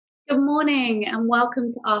Good morning and welcome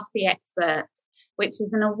to Ask the Expert, which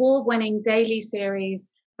is an award-winning daily series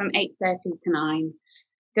from 8:30 to 9,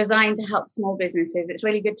 designed to help small businesses. It's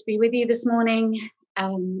really good to be with you this morning.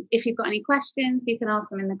 If you've got any questions, you can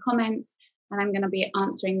ask them in the comments, and I'm going to be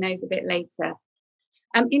answering those a bit later.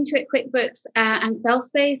 Intuit QuickBooks and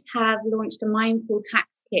Selfspace have launched a Mindful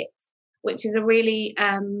Tax Kit, which is a really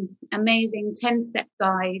amazing 10-step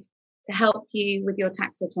guide to help you with your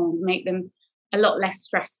tax returns, make them a lot less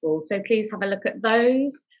stressful. So please have a look at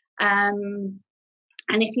those. And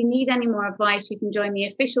if you need any more advice, you can join the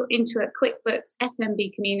official Intuit QuickBooks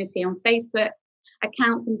SMB community on Facebook.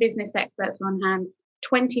 Accounts and business experts are on hand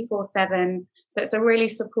 24/7. So it's a really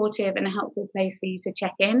supportive and a helpful place for you to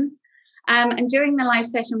check in. And during the live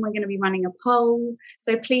session, we're going to be running a poll.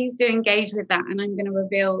 So please do engage with that. And I'm going to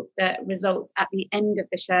reveal the results at the end of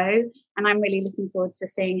the show. And I'm really looking forward to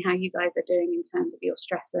seeing how you guys are doing in terms of your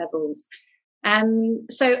stress levels.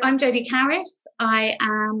 So I'm Jodie Carris. I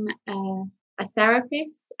am a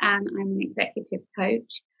therapist and I'm an executive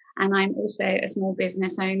coach, and I'm also a small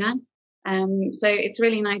business owner. So it's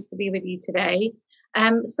really nice to be with you today.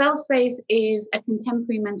 Selfspace is a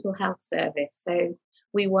contemporary mental health service. So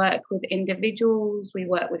we work with individuals, we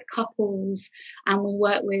work with couples, and we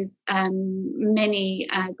work with many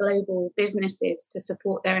global businesses to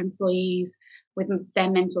support their employees with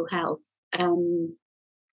their mental health.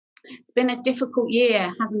 It's been a difficult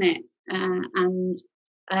year, hasn't it? And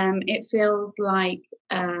it feels like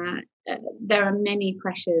there are many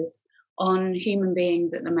pressures on human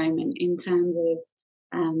beings at the moment in terms of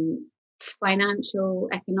financial,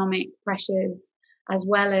 economic pressures, as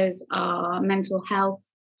well as our mental health.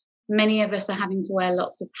 Many of us are having to wear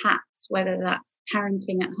lots of hats, whether that's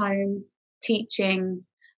parenting at home, teaching,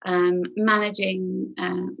 managing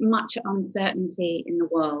much uncertainty in the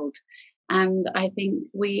world. And I think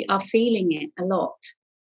we are feeling it a lot.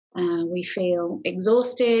 We feel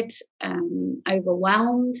exhausted,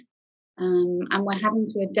 overwhelmed, and we're having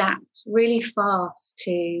to adapt really fast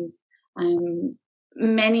to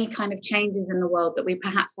many kind of changes in the world that we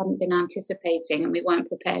perhaps hadn't been anticipating and we weren't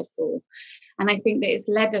prepared for. And I think that it's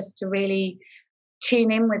led us to really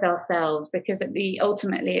tune in with ourselves, because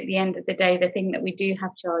ultimately at the end of the day, the thing that we do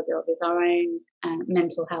have charge of is our own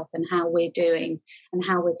mental health and how we're doing and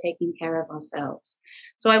how we're taking care of ourselves.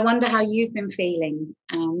 So I wonder how you've been feeling,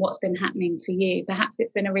 what's been happening for you. Perhaps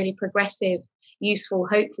it's been a really progressive, useful,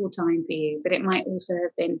 hopeful time for you, but it might also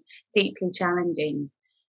have been deeply challenging.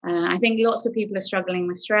 I think lots of people are struggling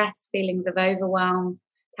with stress, feelings of overwhelm.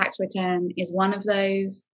 Tax return is one of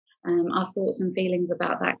those. Our thoughts and feelings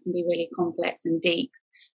about that can be really complex and deep.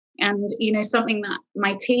 And, something that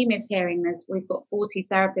my team is hearing, we've got 40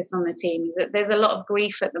 therapists on the team, is that there's a lot of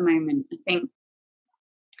grief at the moment. I think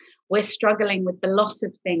we're struggling with the loss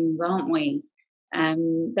of things, aren't we?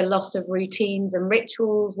 The loss of routines and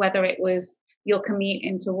rituals, whether it was your commute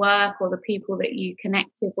into work or the people that you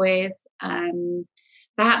connected with.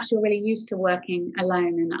 Perhaps you're really used to working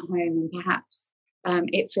alone and at home, and perhaps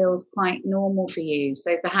it feels quite normal for you.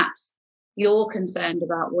 So perhaps you're concerned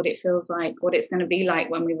about what it feels like, what it's going to be like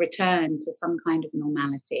when we return to some kind of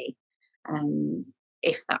normality,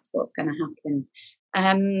 if that's what's going to happen.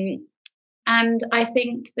 And I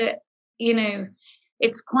think that,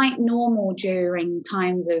 it's quite normal during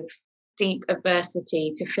times of deep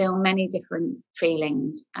adversity to feel many different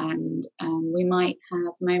feelings. And we might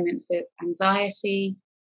have moments of anxiety,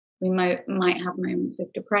 we might have moments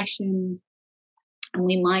of depression, and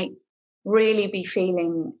we might really be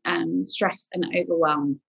feeling stress and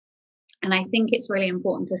overwhelm. And I think it's really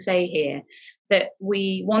important to say here that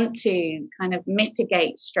we want to kind of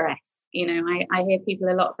mitigate stress. I hear people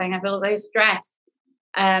a lot saying, I feel so stressed.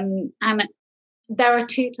 And there are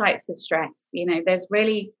two types of stress. There's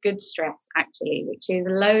really good stress, actually, which is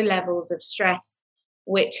low levels of stress,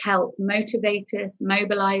 which help motivate us,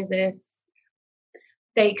 mobilize us.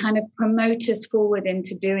 They kind of promote us forward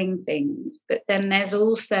into doing things. But then there's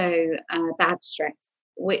also bad stress,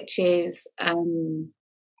 which is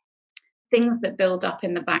things that build up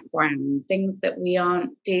in the background, things that we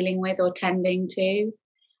aren't dealing with or tending to.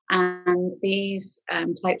 And these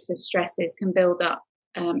types of stresses can build up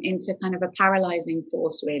into kind of a paralyzing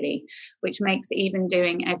force, really, which makes even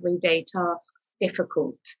doing everyday tasks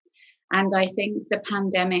difficult. And I think the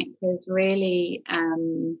pandemic has really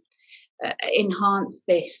enhance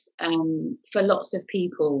this for lots of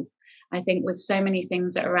people. I think with so many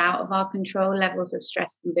things that are out of our control, levels of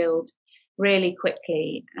stress can build really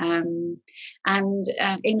quickly. And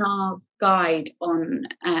in our guide on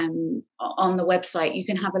the website, you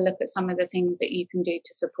can have a look at some of the things that you can do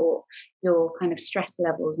to support your kind of stress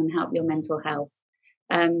levels and help your mental health.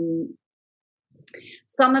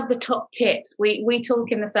 Some of the top tips, we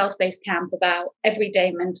talk in the Self-Space Camp about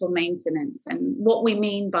everyday mental maintenance. And what we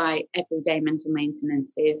mean by everyday mental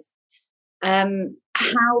maintenance is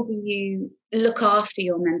how do you look after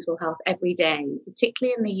your mental health every day,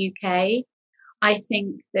 particularly in the UK. I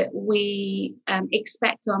think that we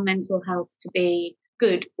expect our mental health to be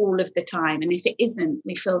good all of the time. And if it isn't,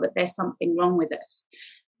 we feel that there's something wrong with us.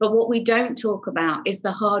 But what we don't talk about is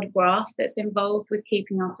the hard graft that's involved with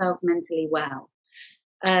keeping ourselves mentally well.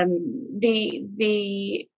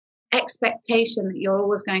 The expectation that you're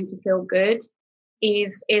always going to feel good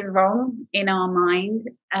is wrong in our mind.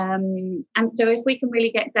 And so if we can really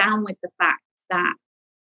get down with the fact that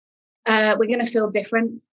we're going to feel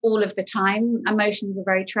different all of the time. Emotions are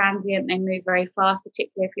very transient. They move very fast,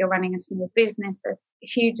 particularly if you're running a small business. There's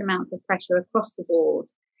huge amounts of pressure across the board.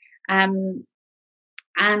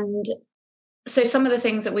 And so some of the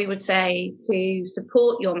things that we would say to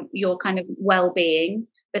support your kind of well-being,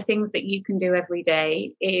 the things that you can do every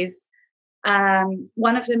day is,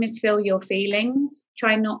 one of them is feel your feelings.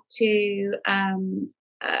 Try not to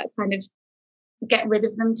kind of get rid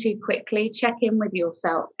of them too quickly. Check in with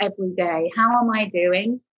yourself every day. How am I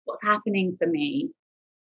doing? What's happening for me?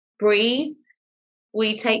 Breathe.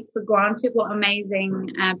 We take for granted what amazing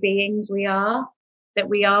beings we are, that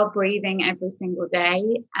we are breathing every single day.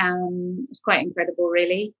 It's quite incredible,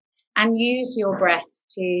 really. And use your breath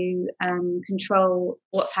to control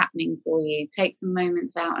what's happening for you. Take some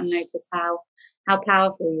moments out and notice how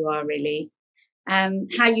powerful you are, really.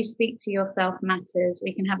 How you speak to yourself matters.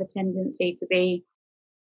 We can have a tendency to be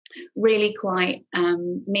really quite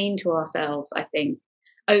mean to ourselves, I think,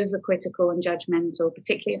 overcritical and judgmental,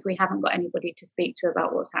 particularly if we haven't got anybody to speak to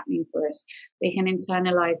about what's happening for us. We can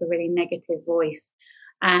internalize a really negative voice.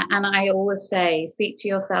 And I always say, speak to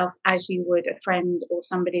yourself as you would a friend or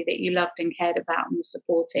somebody that you loved and cared about and was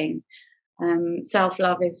supporting.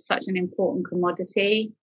 Self-love is such an important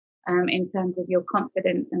commodity in terms of your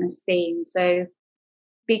confidence and esteem. So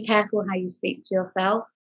be careful how you speak to yourself.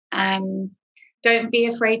 Don't be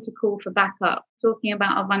afraid to call for backup. Talking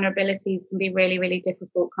about our vulnerabilities can be really, really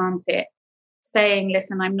difficult, can't it? Saying,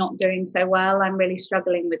 listen, I'm not doing so well, I'm really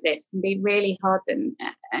struggling with this, can be really hard, and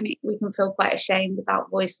we can feel quite ashamed about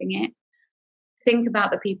voicing it. Think about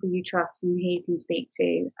the people you trust and who you can speak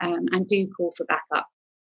to, and do call for backup.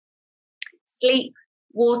 Sleep,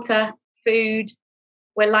 water, food.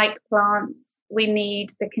 We're like plants. We need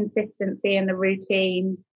the consistency and the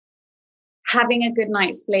routine. Having a good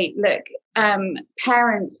night's sleep. Look,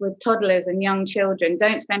 parents with toddlers and young children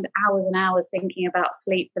don't spend hours and hours thinking about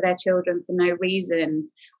sleep for their children for no reason.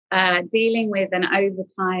 Dealing with an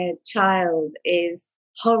overtired child is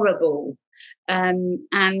horrible.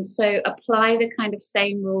 And so apply the kind of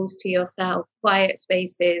same rules to yourself. Quiet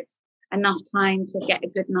spaces, enough time to get a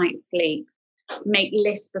good night's sleep. Make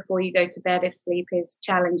lists before you go to bed if sleep is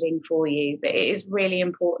challenging for you. But it is really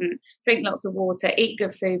important. Drink lots of water, eat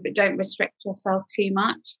good food, but don't restrict yourself too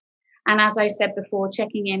much. And as I said before,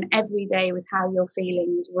 checking in every day with how you're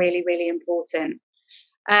feeling is really, really important.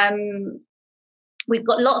 We've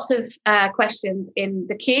got lots of questions in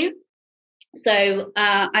the queue. So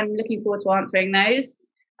I'm looking forward to answering those.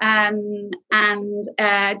 And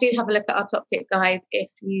do have a look at our top tip guide if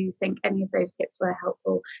you think any of those tips were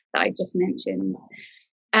helpful that I just mentioned.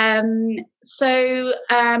 So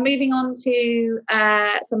moving on to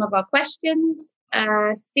some of our questions.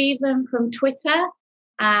 Stephen from Twitter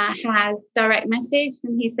has direct messaged,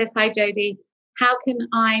 and he says, "Hi Jodie, how can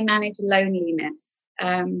I manage loneliness?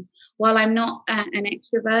 While I'm not an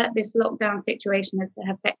extrovert, this lockdown situation has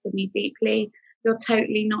affected me deeply." You're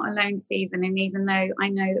totally not alone, Stephen. And even though I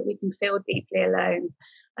know that we can feel deeply alone,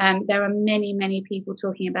 there are many, many people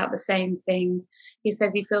talking about the same thing. He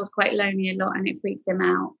says he feels quite lonely a lot and it freaks him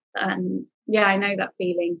out. Yeah, I know that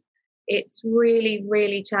feeling. It's really,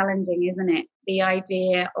 really challenging, isn't it? The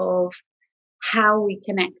idea of how we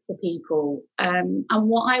connect to people. And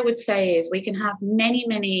what I would say is we can have many,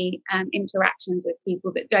 many interactions with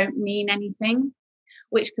people that don't mean anything,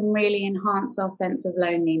 which can really enhance our sense of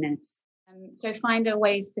loneliness. So find a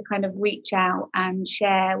ways to kind of reach out and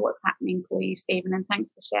share what's happening for you, Stephen. And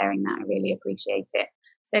thanks for sharing that. I really appreciate it.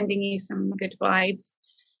 Sending you some good vibes.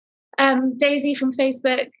 Daisy from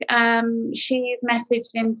Facebook, she's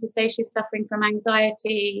messaged in to say she's suffering from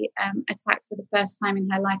anxiety attacks for the first time in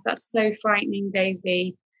her life. That's so frightening,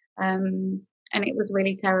 Daisy. And it was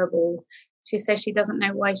really terrible. She says she doesn't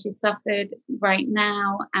know why she suffered right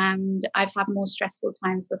now, and I've had more stressful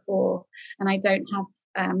times before, and I don't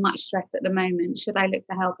have much stress at the moment. Should I look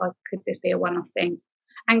for help, or could this be a one-off thing?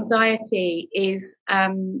 Anxiety is,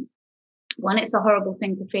 one, it's a horrible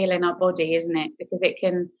thing to feel in our body, isn't it? Because it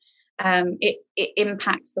can It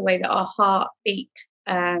impacts the way that our heartbeat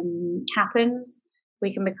happens.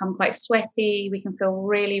 We can become quite sweaty. We can feel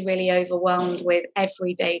really, really overwhelmed with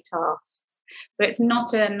everyday tasks. So it's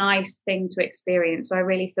not a nice thing to experience. So I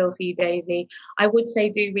really feel for you, Daisy. I would say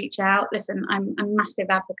do reach out. Listen, I'm a massive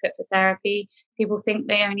advocate for therapy. People think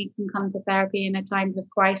they only can come to therapy in times of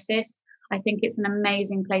crisis. I think it's an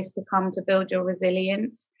amazing place to come to build your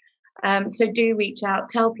resilience. So do reach out.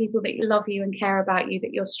 Tell people that love you and care about you,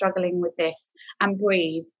 that you're struggling with this, and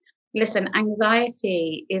breathe. Listen,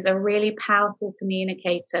 anxiety is a really powerful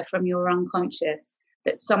communicator from your unconscious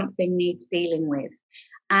that something needs dealing with.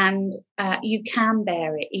 And you can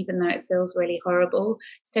bear it, even though it feels really horrible.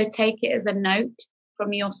 So take it as a note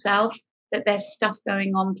from yourself that there's stuff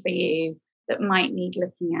going on for you that might need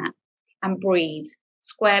looking at. And breathe.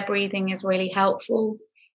 Square breathing is really helpful.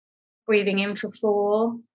 Breathing in for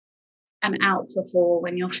 4 and out for 4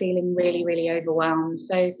 when you're feeling really, really overwhelmed.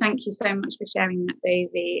 So thank you so much for sharing that,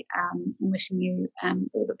 Daisy, and wishing you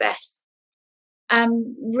all the best.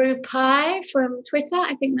 Rupai from Twitter,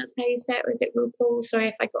 I think that's how you say it, or is it RuPaul? Sorry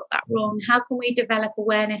if I got that wrong. How can we develop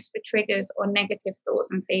awareness for triggers or negative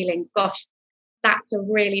thoughts and feelings? Gosh, that's a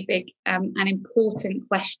really big and important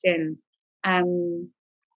question.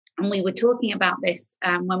 And we were talking about this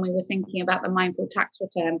when we were thinking about the mindful tax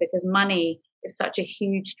return, because money is such a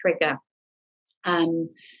huge trigger.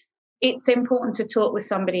 It's important to talk with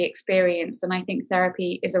somebody experienced, and I think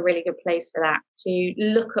therapy is a really good place for that, to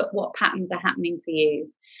look at what patterns are happening for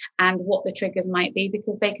you and what the triggers might be,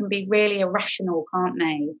 because they can be really irrational, can't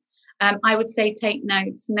they? I would say take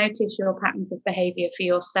notes, notice your patterns of behavior for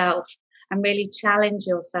yourself, and really challenge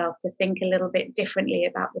yourself to think a little bit differently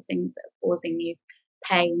about the things that are causing you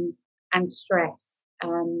pain and stress,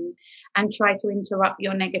 and try to interrupt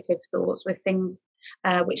your negative thoughts with things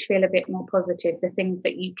which feel a bit more positive, the things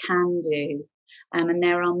that you can do. And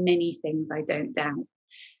there are many things, I don't doubt.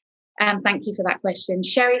 Thank you for that question.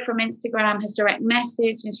 Sherry from Instagram has direct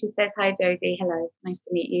message, and she says, hi, Jodie. Hello. Nice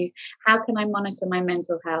to meet you. How can I monitor my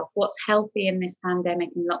mental health? What's healthy in this pandemic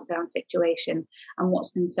and lockdown situation, and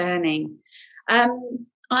what's concerning?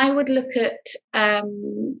 I would look at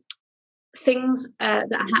things that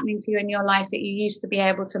are happening to you in your life that you used to be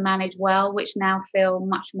able to manage well, which now feel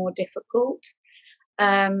much more difficult.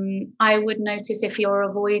 I would notice if you're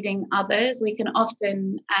avoiding others. We can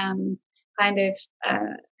often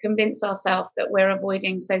convince ourselves that we're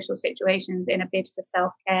avoiding social situations in a bid for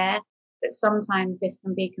self-care, but sometimes this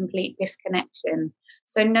can be complete disconnection.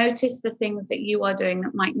 So notice the things that you are doing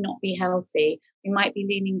that might not be healthy. You might be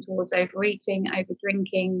leaning towards overeating, over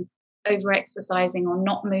drinking, over exercising, or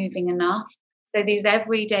not moving enough. So these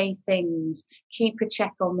everyday things, keep a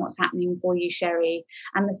check on what's happening for you, Sherry,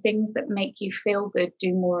 and the things that make you feel good,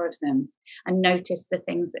 do more of them, and notice the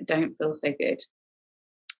things that don't feel so good.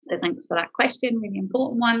 So thanks for that question, really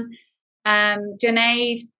important one.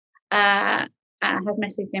 Junaid has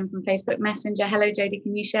messaged in from Facebook Messenger. Hello, Jodie,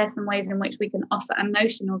 can you share some ways in which we can offer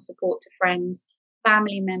emotional support to friends,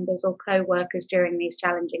 family members, or co-workers during these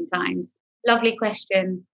challenging times? Lovely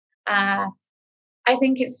question. I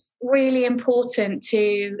think it's really important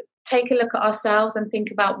to take a look at ourselves and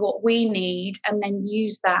think about what we need, and then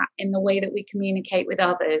use that in the way that we communicate with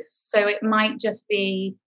others. So it might just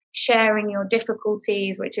be sharing your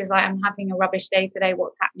difficulties, which is like, I'm having a rubbish day today,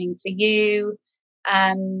 what's happening for you?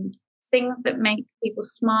 Things that make people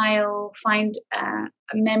smile, find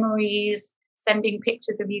memories, sending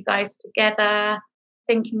pictures of you guys together,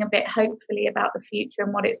 thinking a bit hopefully about the future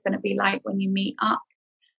and what it's going to be like when you meet up.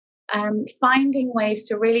 Finding ways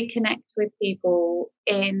to really connect with people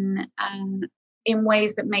in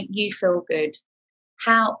ways that make you feel good.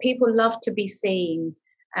 How people love to be seen.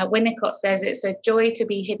 Winnicott says it's a joy to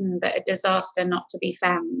be hidden, but a disaster not to be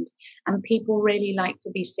found. And people really like to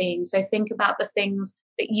be seen. So think about the things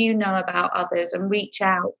that you know about others and reach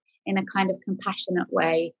out in a kind of compassionate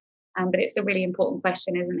way. But it's a really important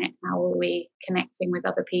question, isn't it? How are we connecting with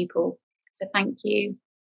other people? So thank you.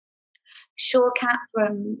 Shawcat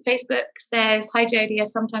from Facebook says, hi Jodie, I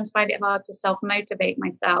sometimes find it hard to self-motivate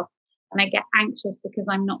myself, and I get anxious because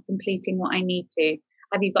I'm not completing what I need to.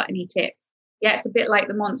 Have you got any tips? Yeah, it's a bit like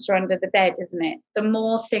the monster under the bed, isn't it? The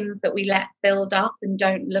more things that we let build up and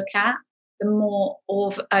don't look at, the more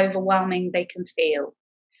overwhelming they can feel.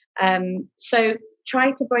 So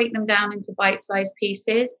try to break them down into bite-sized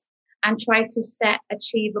pieces, and try to set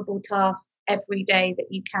achievable tasks every day that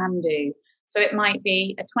you can do. So it might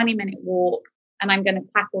be a 20-minute walk, and I'm going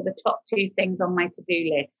to tackle the top 2 things on my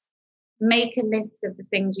to-do list. Make a list of the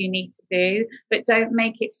things you need to do, but don't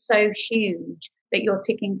make it so huge that you're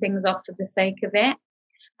ticking things off for the sake of it.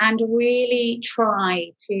 and really try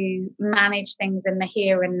to manage things in the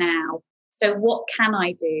here and now. So what can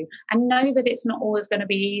I do? And know that it's not always going to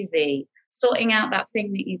be easy. Sorting out that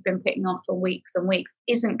thing that you've been putting off for weeks and weeks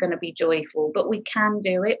isn't going to be joyful, but we can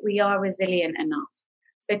do it. We are resilient enough.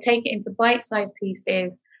 So take it into bite-sized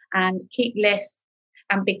pieces and keep lists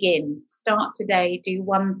and begin. Start today, do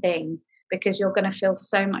one thing, because you're going to feel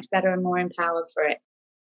so much better and more empowered for it.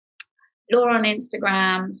 Laura on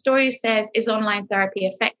Instagram, Story says, is online therapy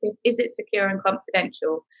effective? Is it secure and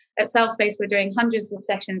confidential? At Selfspace, we're doing hundreds of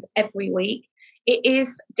sessions every week. It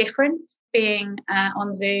is different being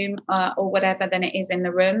on Zoom or whatever than it is in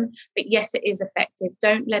the room. But yes, it is effective.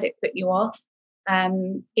 Don't let it put you off.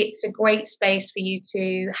 It's a great space for you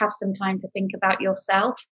to have some time to think about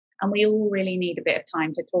yourself. And we all really need a bit of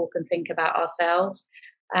time to talk and think about ourselves.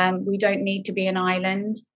 We don't need to be an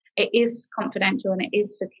island. It is confidential and it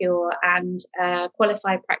is secure, and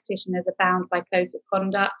qualified practitioners are bound by codes of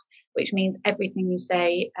conduct, which means everything you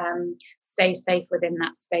say stays safe within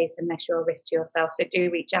that space unless you're a risk to yourself. So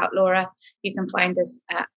do reach out, Laura. You can find us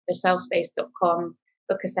at theselfspace.com,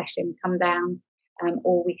 book a session, come down,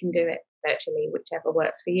 or we can do it virtually, whichever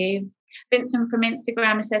works for you. Vincent from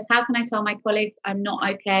Instagram says, how can I tell my colleagues I'm not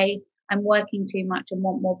okay? I'm working too much and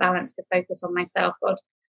want more balance to focus on myself. God,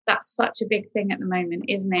 that's such a big thing at the moment,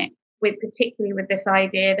 isn't it? Particularly with this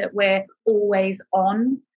idea that we're always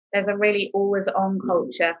on. There's a really always on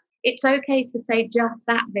culture. It's okay to say just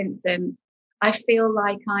that, Vincent. I feel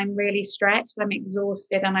like I'm really stretched, I'm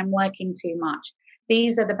exhausted, and I'm working too much.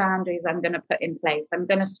 These are the boundaries I'm going to put in place. I'm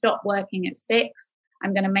going to stop working at 6.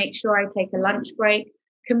 I'm going to make sure I take a lunch break.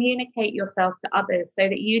 Communicate yourself to others so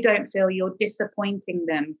that you don't feel you're disappointing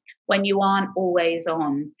them when you aren't always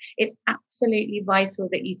on. It's absolutely vital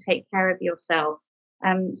that you take care of yourself.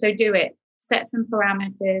 So do it. Set some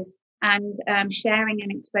parameters, and sharing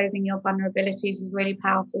and exposing your vulnerabilities is really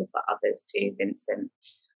powerful for others too, Vincent.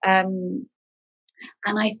 And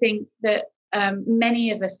I think that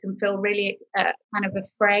many of us can feel really kind of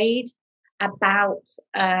afraid about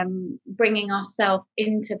bringing ourselves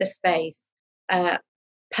into the space.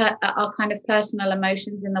 Our kind of personal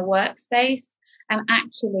emotions in the workspace, and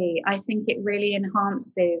actually I think it really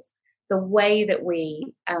enhances the way that we're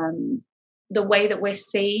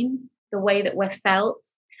seen, the way that we're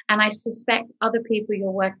felt. And I suspect other people you're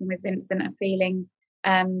working with, Vincent, are feeling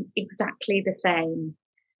exactly the same.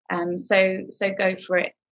 So go for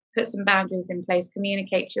it. Put some boundaries in place.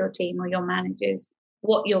 Communicate to your team or your managers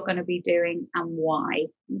what you're going to be doing and why.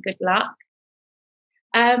 Good luck.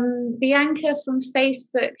 Bianca from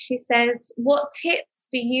Facebook, she says, what tips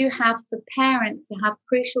do you have for parents to have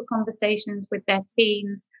crucial conversations with their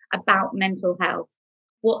teens about mental health?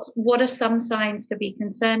 What are some signs to be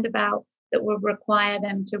concerned about that will require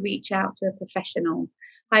them to reach out to a professional?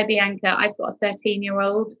 Hi, Bianca. I've got a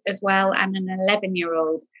 13-year-old as well and an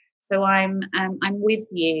 11-year-old. So I'm with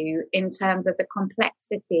you in terms of the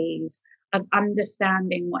complexities of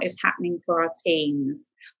understanding what is happening for our teens.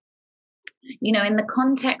 You know, in the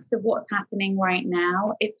context of what's happening right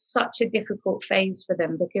now, it's such a difficult phase for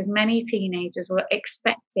them because many teenagers were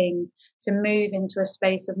expecting to move into a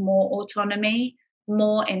space of more autonomy,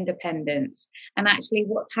 more independence. And actually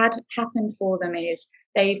what's happened for them is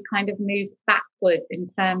they've kind of moved backwards in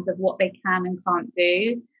terms of what they can and can't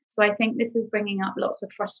do. So I think this is bringing up lots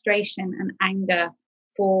of frustration and anger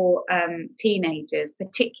for teenagers,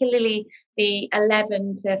 particularly the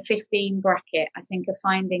 11 to 15 bracket. I think are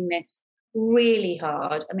finding this really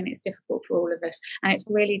hard. I mean, it's difficult for all of us, and it's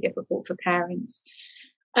really difficult for parents.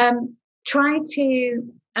 Try to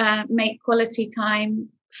make quality time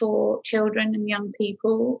for children and young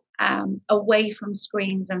people away from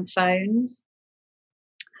screens and phones.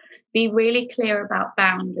 Be really clear about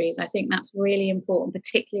boundaries. I think that's really important,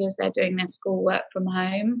 particularly as they're doing their schoolwork from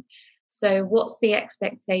home. So what's the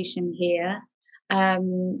expectation here?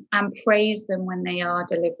 And praise them when they are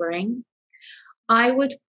delivering. I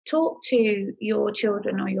would talk to your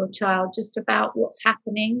children or your child just about what's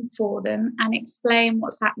happening for them and explain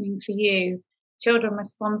what's happening for you. Children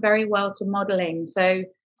respond very well to modeling. So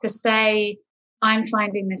to say, I'm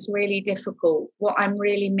finding this really difficult, what I'm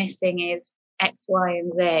really missing is X, Y,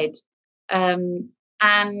 and Z,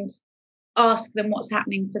 and ask them what's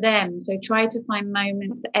happening to them. So try to find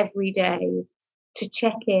moments every day to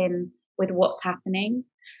check in with what's happening.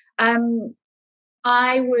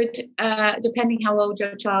 I would, depending how old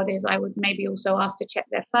your child is, I would maybe also ask to check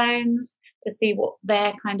their phones to see what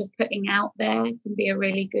they're kind of putting out there. Can be a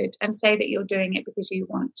really good, and say that you're doing it because you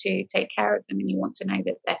want to take care of them and you want to know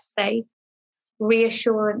that they're safe.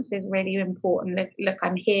 Reassurance is really important. Look,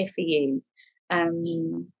 I'm here for you.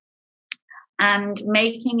 and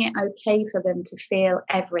making it okay for them to feel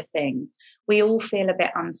everything. We all feel a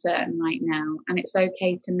bit uncertain right now, and it's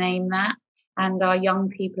okay to name that. And our young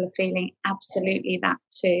people are feeling absolutely that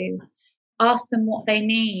too. Ask them what they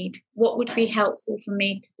need. What would be helpful for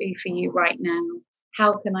me to do for you right now?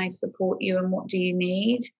 How can I support you, and what do you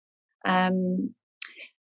need?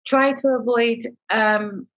 Try to avoid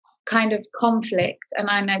kind of conflict. And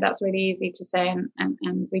I know that's really easy to say, and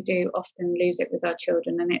we do often lose it with our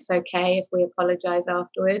children, and it's okay if we apologize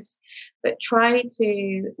afterwards. But try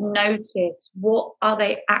to notice, what are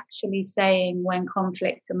they actually saying when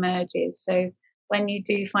conflict emerges? So when you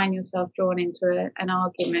do find yourself drawn into an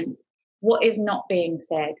argument, what is not being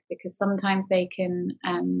said? Because sometimes they can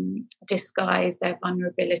disguise their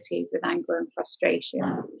vulnerabilities with anger and frustration.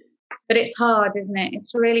 But it's hard, isn't it?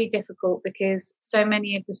 It's really difficult, because so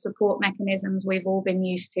many of the support mechanisms we've all been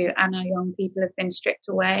used to and our young people have been stripped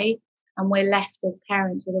away, and we're left as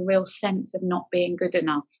parents with a real sense of not being good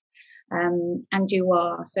enough. And you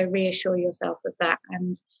are. So reassure yourself of that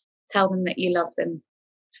and tell them that you love them.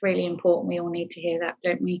 It's really important. We all need to hear that,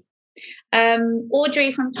 don't we?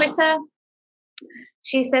 Audrey from Twitter.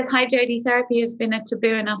 She says, "Hi Jodie, therapy has been a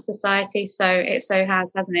taboo in our society, so it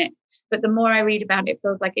has, hasn't it? But the more I read about it, it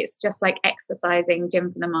feels like it's just like exercising,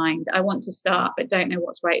 gym for the mind. I want to start, but don't know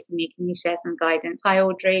what's right for me. Can you share some guidance?" Hi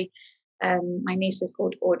Audrey. My niece is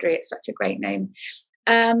called Audrey. It's such a great name.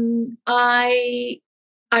 I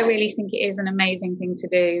really think it is an amazing thing to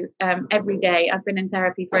do every day. I've been in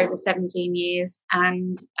therapy for over 17 years,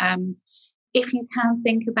 and if you can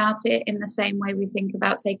think about it in the same way we think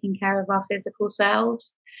about taking care of our physical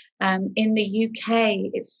selves. In the UK,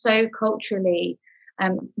 it's so culturally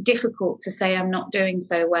difficult to say I'm not doing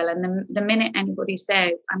so well. And the minute anybody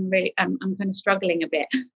says I'm kind of struggling a bit,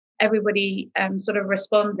 everybody sort of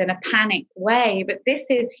responds in a panicked way. But this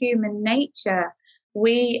is human nature.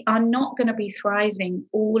 We are not going to be thriving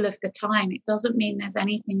all of the time. It doesn't mean there's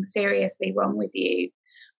anything seriously wrong with you.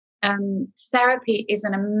 Therapy is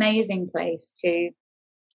an amazing place to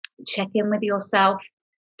check in with yourself,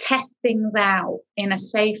 test things out in a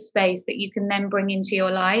safe space that you can then bring into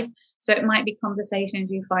your life. So it might be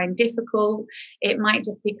conversations you find difficult. It might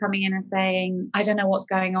just be coming in and saying, I don't know what's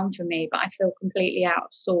going on for me, but I feel completely out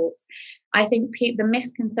of sorts. I think the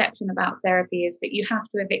misconception about therapy is that you have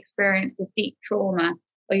to have experienced a deep trauma,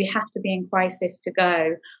 or you have to be in crisis to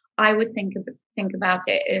go. I would think about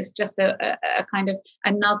it as just a kind of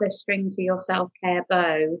another string to your self-care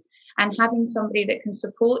bow, and having somebody that can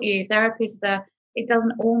support you. Therapists it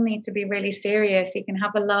doesn't all need to be really serious. You can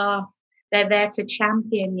have a laugh. They're there to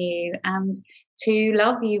champion you and to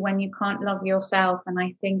love you when you can't love yourself. And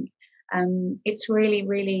I think it's really,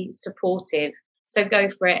 really supportive. So go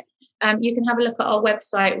for it. You can have a look at our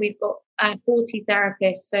website. We've got 40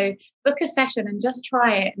 therapists. So book a session and just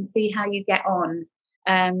try it and see how you get on.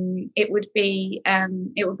 It would be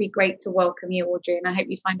great to welcome you, Audrey, and I hope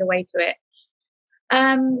you find a way to it.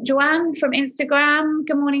 Joanne from Instagram.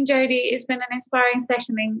 Good morning, Jodie. It's been an inspiring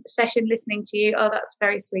session listening to you. Oh, that's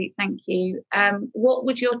very sweet. Thank you. What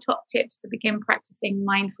would your top tips to begin practicing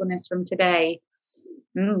mindfulness from today?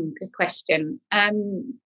 Good question.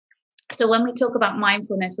 So when we talk about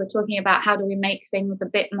mindfulness, we're talking about how do we make things a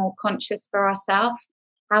bit more conscious for ourselves?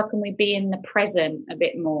 How can we be in the present a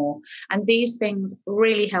bit more? And these things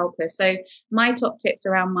really help us. So my top tips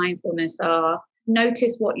around mindfulness are: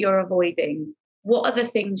 notice what you're avoiding. What are the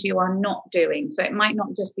things you are not doing? So it might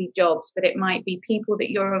not just be jobs, but it might be people that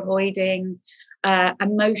you're avoiding,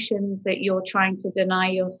 emotions that you're trying to deny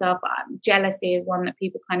yourself. Jealousy is one that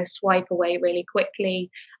people kind of swipe away really quickly,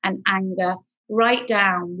 and anger. Write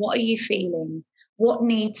down, what are you feeling? What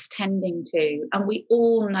needs tending to? And we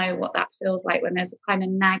all know what that feels like when there's a kind of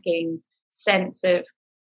nagging sense of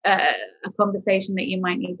a conversation that you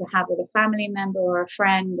might need to have with a family member or a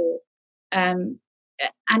friend, or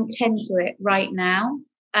and tend to it right now.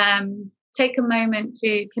 Take a moment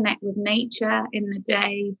to connect with nature in the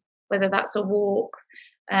day, whether that's a walk,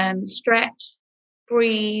 stretch,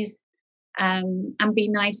 breathe, and be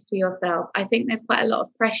nice to yourself. I think there's quite a lot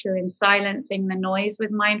of pressure in silencing the noise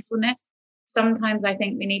with mindfulness. Sometimes I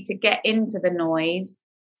think we need to get into the noise,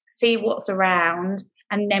 see what's around,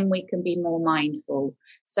 and then we can be more mindful.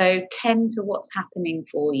 So tend to what's happening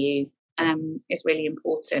for you is really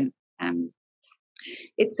important.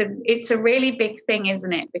 It's a really big thing,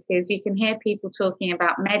 isn't it? Because you can hear people talking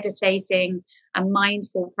about meditating and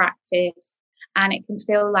mindful practice, and it can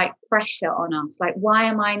feel like pressure on us. Like,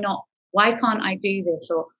 why can't I do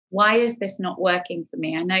this? Or why is this not working for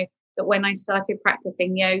me? I know that when I started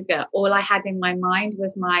practicing yoga, all I had in my mind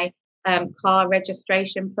was my car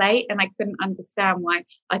registration plate, and I couldn't understand why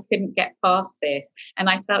I couldn't get past this. And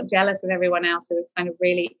I felt jealous of everyone else who was kind of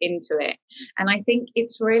really into it. And I think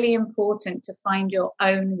it's really important to find your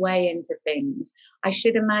own way into things. I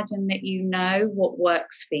should imagine that you know what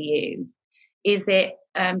works for you. Is it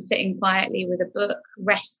sitting quietly with a book,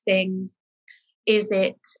 resting? Is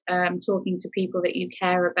it talking to people that you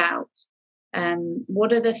care about?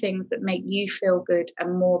 What are the things that make you feel good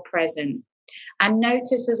and more present? And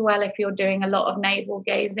notice as well if you're doing a lot of navel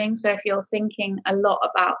gazing. So if you're thinking a lot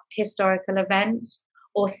about historical events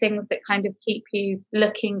or things that kind of keep you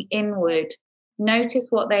looking inward, notice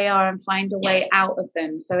what they are and find a way out of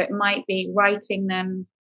them. So it might be writing them,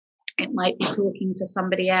 it might be talking to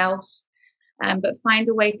somebody else, but find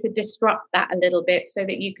a way to disrupt that a little bit so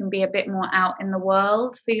that you can be a bit more out in the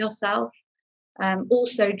world for yourself.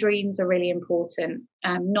 Also, dreams are really important,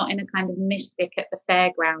 not in a kind of mystic at the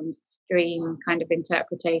fairground dream kind of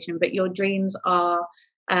interpretation, but your dreams are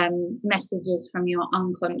messages from your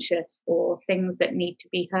unconscious or things that need to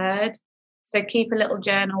be heard. So keep a little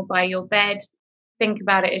journal by your bed. Think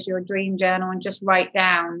about it as your dream journal and just write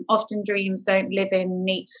down. Often dreams don't live in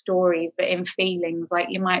neat stories, but in feelings. Like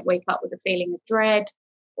you might wake up with a feeling of dread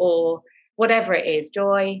or whatever it is,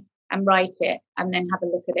 joy, and write it and then have a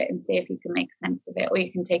look at it and see if you can make sense of it, or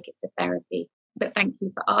you can take it to therapy. But thank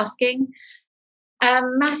you for asking.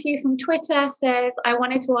 Matthew from Twitter says, I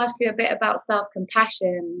wanted to ask you a bit about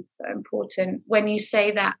self-compassion. So important. When you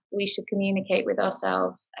say that we should communicate with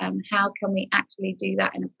ourselves, how can we actually do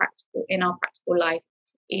that in our practical life?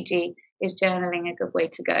 E.g., is journaling a good way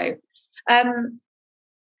to go?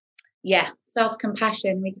 Yeah,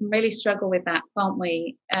 self-compassion. We can really struggle with that, can't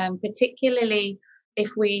we? Particularly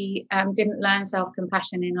if we didn't learn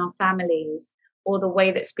self-compassion in our families or the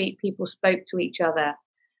way that people spoke to each other.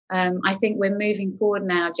 I think we're moving forward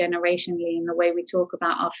now generationally in the way we talk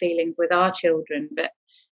about our feelings with our children, but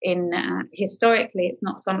historically it's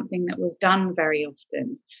not something that was done very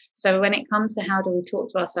often. So when it comes to how do we talk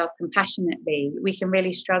to ourselves compassionately, we can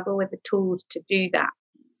really struggle with the tools to do that.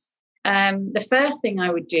 The first thing I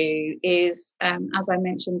would do is, as I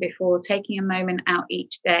mentioned before, taking a moment out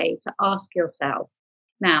each day to ask yourself,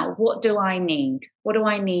 now, what do I need? What do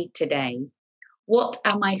I need today? What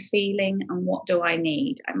am I feeling and what do I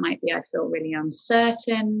need? It might be I feel really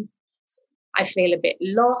uncertain. I feel a bit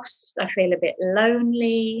lost. I feel a bit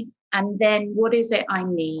lonely. And then what is it I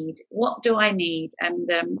need? What do I need? And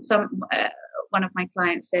one of my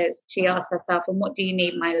clients says, she asks herself, and what do you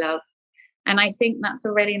need, my love? And I think that's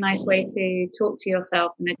a really nice way to talk to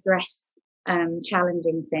yourself and address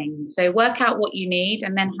challenging things. So work out what you need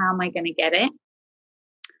and then how am I going to get it?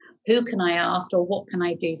 Who can I ask or what can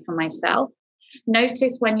I do for myself?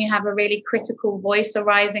 Notice when you have a really critical voice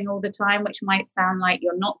arising all the time, which might sound like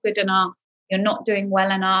you're not good enough, you're not doing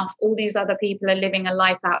well enough, all these other people are living a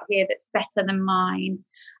life out here that's better than mine,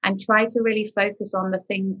 and try to really focus on the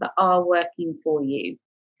things that are working for you.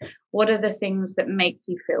 What are the things that make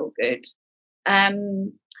you feel good?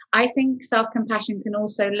 I think self-compassion can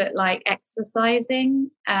also look like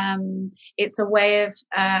exercising. It's a way of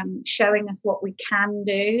showing us what we can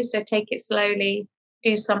do. So take it slowly.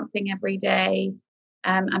 Do something every day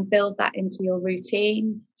and build that into your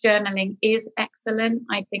routine. Journaling is excellent.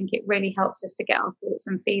 I think it really helps us to get our thoughts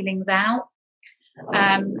and feelings out.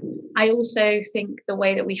 I also think the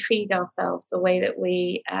way that we feed ourselves, the way that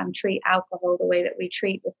we treat alcohol, the way that we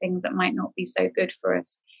treat the things that might not be so good for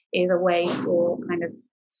us is a way for kind of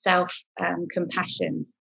self-compassion.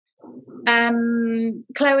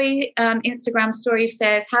 Chloe, Instagram story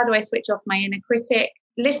says, how do I switch off my inner critic?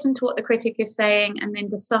 Listen to what the critic is saying and then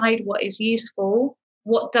decide what is useful,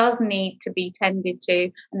 what does need to be tended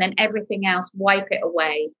to, and then everything else, wipe it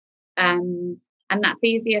away. And that's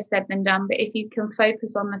easier said than done. But if you can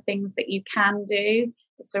focus on the things that you can do,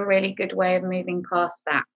 it's a really good way of moving past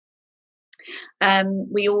that.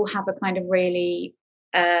 We all have a kind of really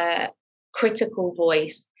critical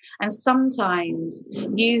voice. And sometimes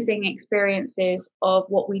using experiences of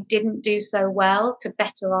what we didn't do so well to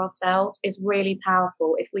better ourselves is really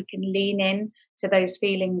powerful. If we can lean in to those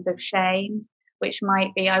feelings of shame, which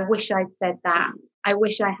might be, I wish I'd said that. I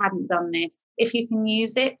wish I hadn't done this. If you can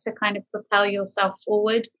use it to kind of propel yourself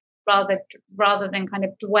forward rather than kind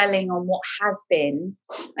of dwelling on what has been,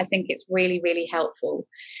 I think it's really, really helpful.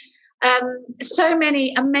 So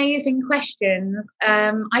many amazing questions.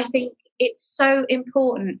 I think it's so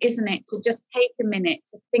important, isn't it, to just take a minute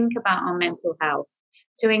to think about our mental health,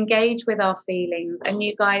 to engage with our feelings. And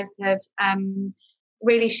you guys have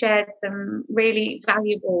really shared some really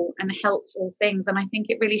valuable and helpful things. And I think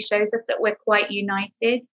it really shows us that we're quite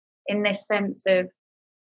united in this sense of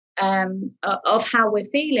of how we're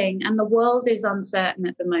feeling, and the world is uncertain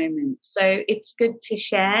at the moment. So it's good to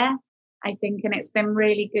share, I think, and it's been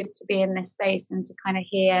really good to be in this space and to kind of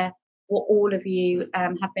hear what all of you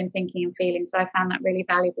have been thinking and feeling. So I found that really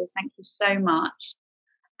valuable. Thank you so much.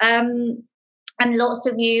 And lots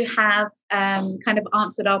of you have kind of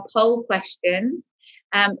answered our poll question.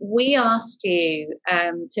 We asked you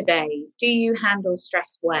today, do you handle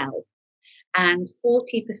stress well? And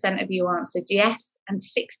 40% of you answered yes, and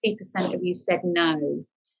 60% of you said no.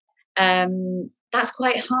 That's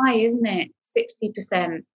quite high, isn't it?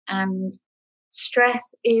 60%. And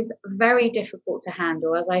stress is very difficult to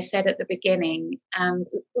handle, as I said at the beginning, and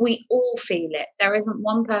we all feel it. There isn't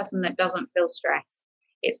one person that doesn't feel stress.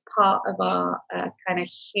 It's part of our kind of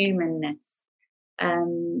humanness.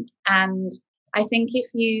 And I think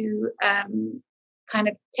if you kind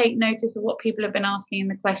of take notice of what people have been asking in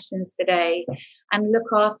the questions today and look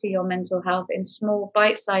after your mental health in small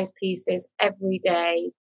bite-sized pieces every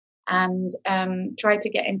day, and try to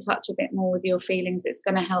get in touch a bit more with your feelings, it's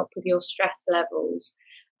going to help with your stress levels.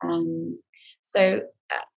 So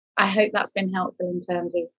I hope that's been helpful in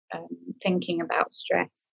terms of thinking about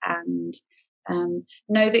stress, and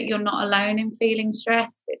know that you're not alone in feeling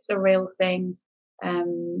stressed. It's a real thing,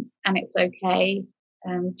 and it's okay.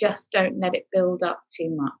 Just don't let it build up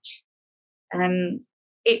too much.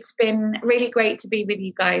 It's been really great to be with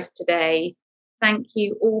you guys today. Thank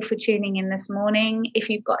you all for tuning in this morning. If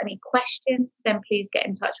you've got any questions, then please get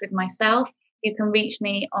in touch with myself. You can reach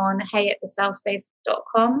me on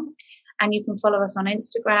hey@theselfspace.com, and you can follow us on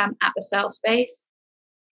Instagram @theselfspace.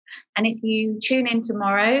 And if you tune in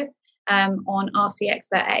tomorrow on RC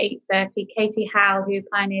Expert at 8:30, Katie Howe, who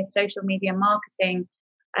pioneers social media marketing,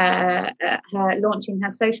 launching her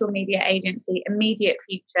social media agency Immediate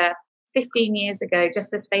Future 15 years ago,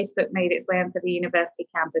 just as Facebook made its way onto the university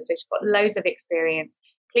campus. So she's got loads of experience.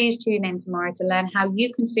 Please tune in tomorrow to learn how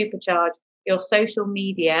you can supercharge your social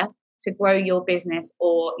media to grow your business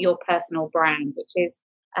or your personal brand, which is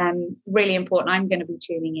really important. I'm going to be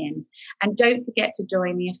tuning in. And don't forget to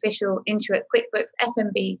join the official Intuit QuickBooks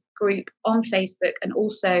SMB group on Facebook, and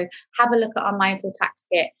also have a look at our Mindful Tax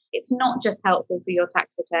Kit. It's not just helpful for your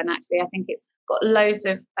tax return, actually. I think it's got loads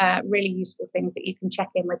of really useful things that you can check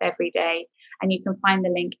in with every day, and you can find the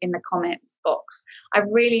link in the comments box.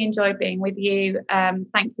 I've really enjoyed being with you.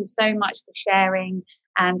 Thank you so much for sharing,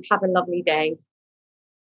 and have a lovely day.